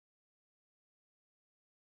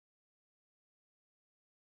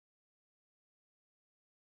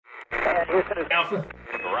And Houston is Alpha.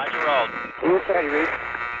 Roger, roll. Houston, you read?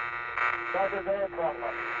 Roger, go ahead, throttle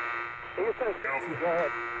up. Houston, Alpha. go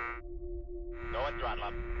ahead. Going throttle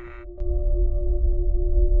up.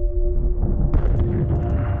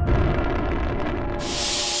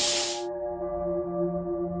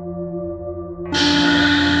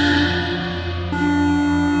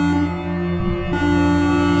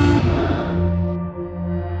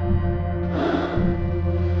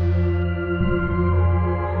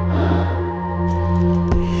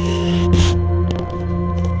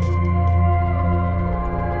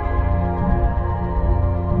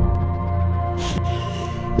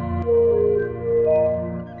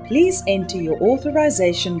 Please enter your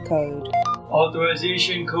authorization code.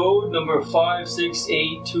 Authorization code number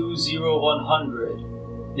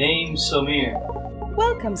 56820-100. Name Samir.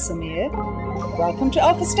 Welcome, Samir. Welcome to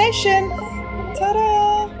Alpha Station. Ta-da!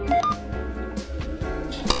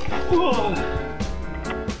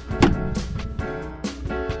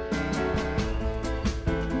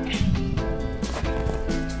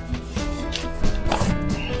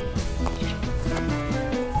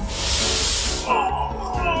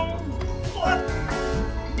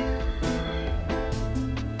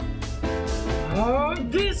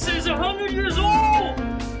 This is 100 years old!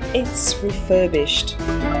 It's refurbished.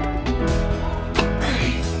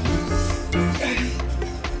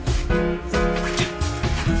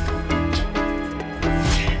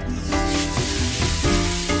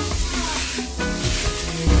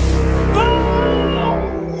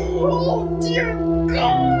 Oh dear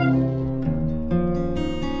God!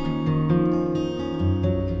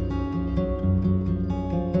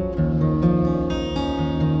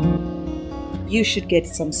 You should get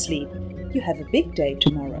some sleep. You have a big day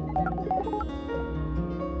tomorrow.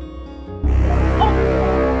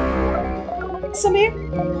 Oh. Samir?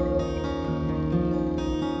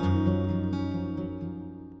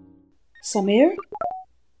 Samir?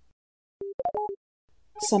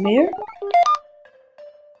 Samir?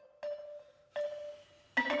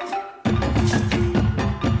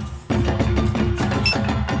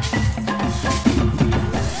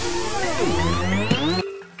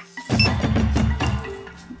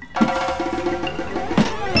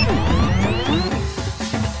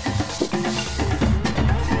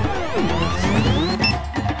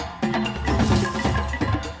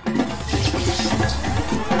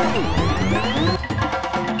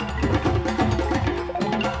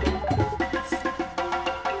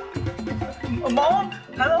 Mom?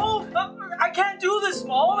 Hello? I can't do this,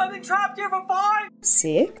 Mom. I've been trapped here for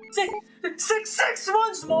 6? 6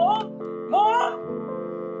 months, Mom! Mom!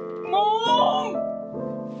 Mom!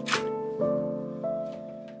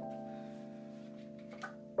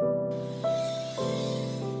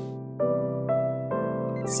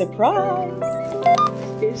 Surprise!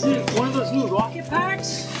 Is it one of those new rocket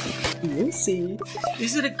packs? You'll see.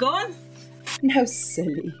 Is it a gun? No,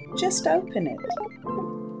 silly. Just open it.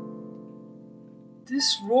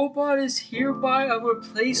 This robot is hereby a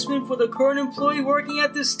replacement for the current employee working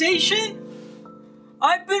at the station?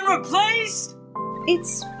 I've been replaced?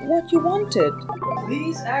 It's what you wanted.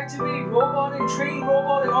 Please activate robot and train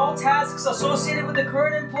robot in all tasks associated with the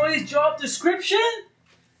current employee's job description?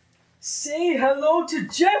 Say hello to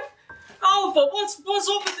Jeff? Alpha, what's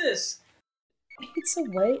up with this? It's a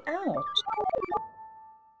way out.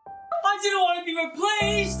 I didn't want to be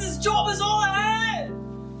replaced! This job is all I had!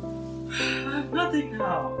 I have nothing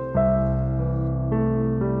now.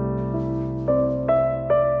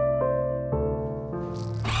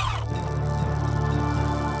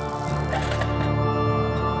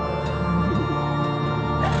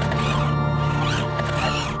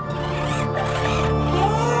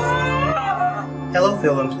 Hello,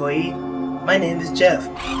 fellow employee. My name is Jeff.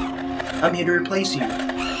 I'm here to replace you.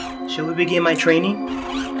 Shall we begin my training?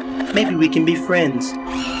 Maybe we can be friends.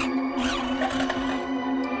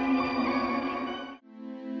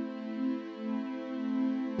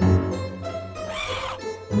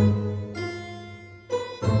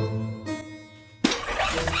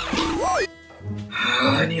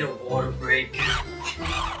 I need a water break.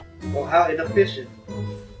 Well, how inefficient.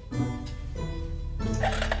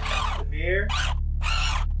 Samir?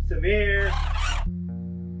 Samir?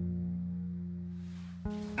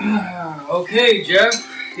 Okay, Jeff,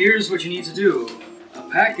 here's what you need to do. A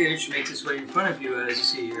package makes its way in front of you, as you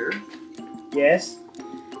see here. Yes?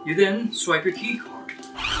 You then swipe your key card.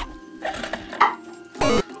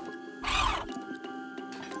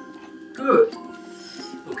 Good.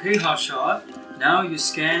 Okay, hotshot. Now you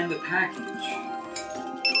scan the package.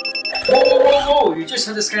 Whoa! You just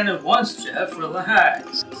have to scan it once, Jeff.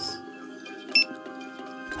 Relax.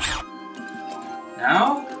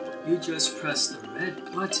 Now, you just press the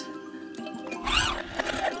red button.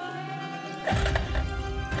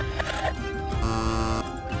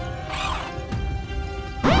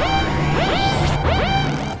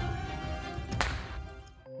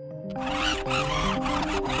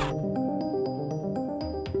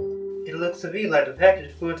 to be like the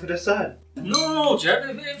package flew into the sun. No, Jeff,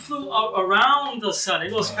 it flew around the sun. It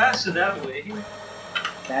goes faster that way.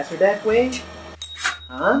 Faster that way?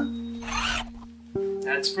 Huh?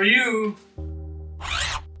 That's for you.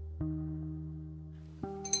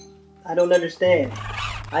 I don't understand.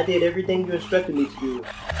 I did everything you instructed me to do,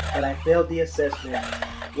 but I failed the assessment.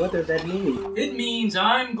 What does that mean? It means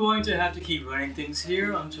I'm going to have to keep running things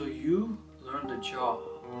here until you learn the job.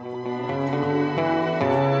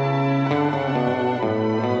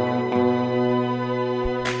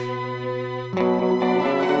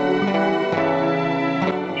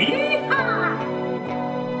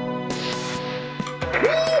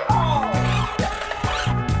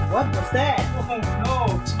 What was that? Oh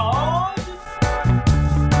no, Todd!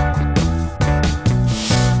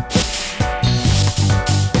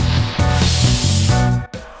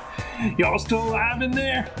 Y'all still alive in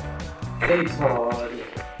there? Hey, Todd.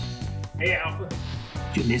 Hey, Alpha.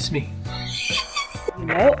 Did you miss me? You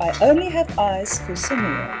know, I only have eyes for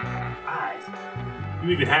Samira. Eyes? You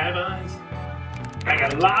even have eyes? I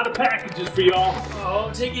got a lot of packages for y'all.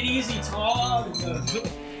 Oh, take it easy, Todd.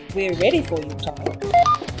 We're ready for you, Todd.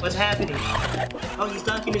 What's happening? Oh, he's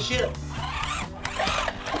docking the ship.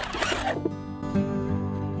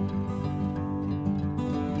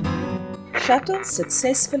 Shuttle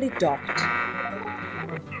successfully docked.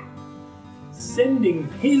 Sending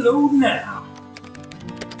payload now.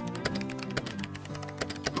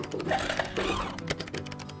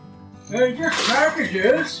 Hey, your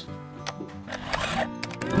packages.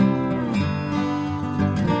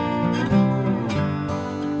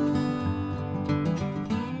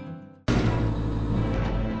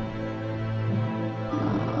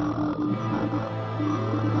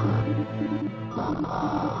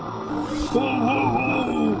 Whoa, whoa,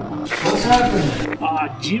 whoa! What's happening? Ah,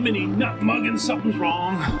 Jiminy nutmuggin', something's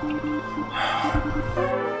wrong.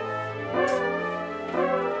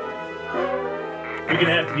 You're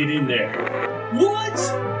gonna have to get in there.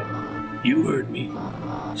 What? You heard me.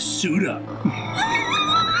 Suit up.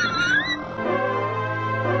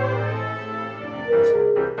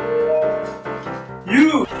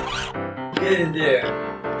 You! Get in there.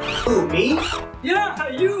 Who, me? Yeah,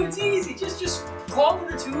 you, it's easy. Just crawl in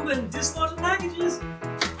the tube and dislodge the packages.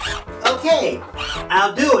 Okay,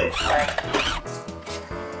 I'll do it.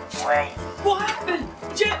 Wait. What happened?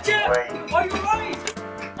 Jeff, Wait. are you right?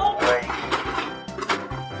 Oh,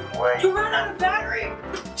 Wait. you ran out of battery.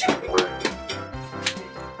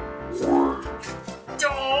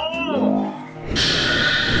 Oh.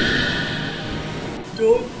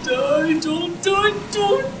 Don't die, don't die,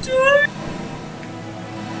 don't die.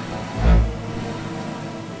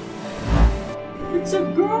 It's a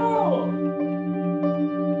girl.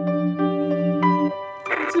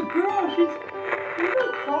 It's a girl. She's in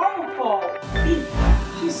a car fault.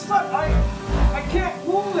 She's stuck. I can't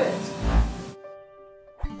move it.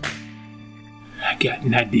 I got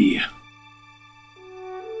an idea.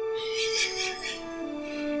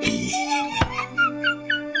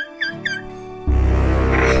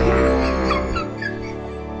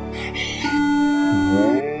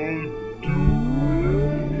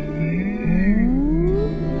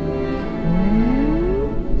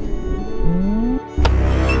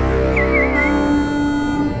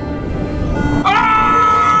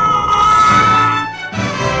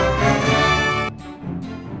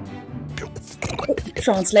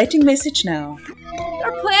 Translating message now.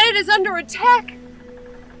 Our planet is under attack.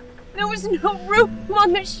 There was no room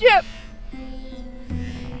on the ship.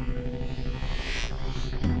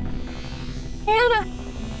 Hannah,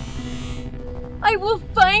 I will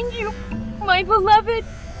find you, my beloved.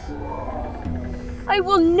 I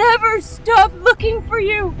will never stop looking for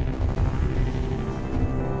you.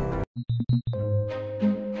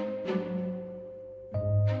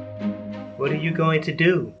 What are you going to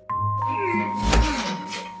do?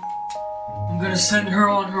 I'm gonna send her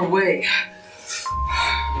on her way.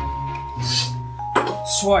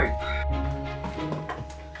 Swipe.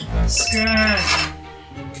 Scan.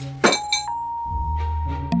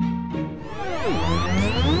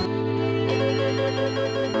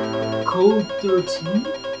 Code 13?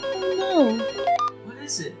 No. What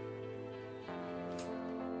is it?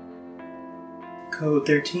 Code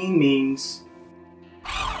 13 means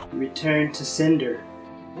return to sender.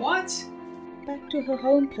 What? Back to her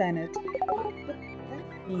home planet. But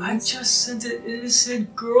that I means... just sent an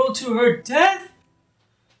innocent girl to her death?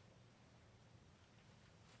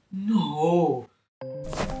 No.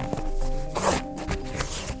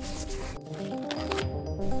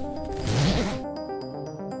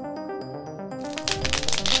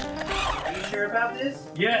 Are you sure about this?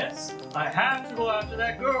 Yes, I have to go after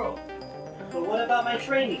that girl. But what about my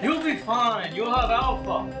training? You'll be fine. You'll have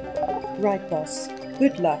Alpha. Right, boss.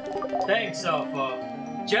 Good luck. Thanks, Alpha.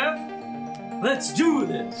 Jeff, let's do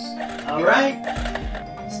this. Alright.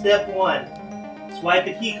 Step 1. Swipe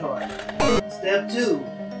the keycard. Step 2.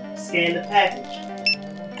 Scan the package.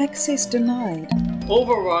 Access denied.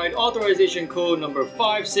 Override authorization code number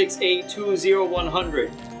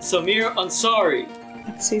 56820-100. Samir Ansari.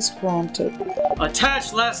 Access granted.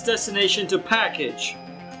 Attach last destination to package.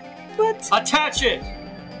 But Attach it!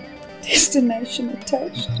 destination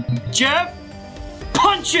attached. Jeff,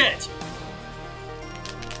 punch it!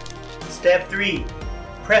 Step 3.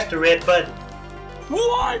 Press the red button.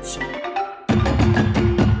 What?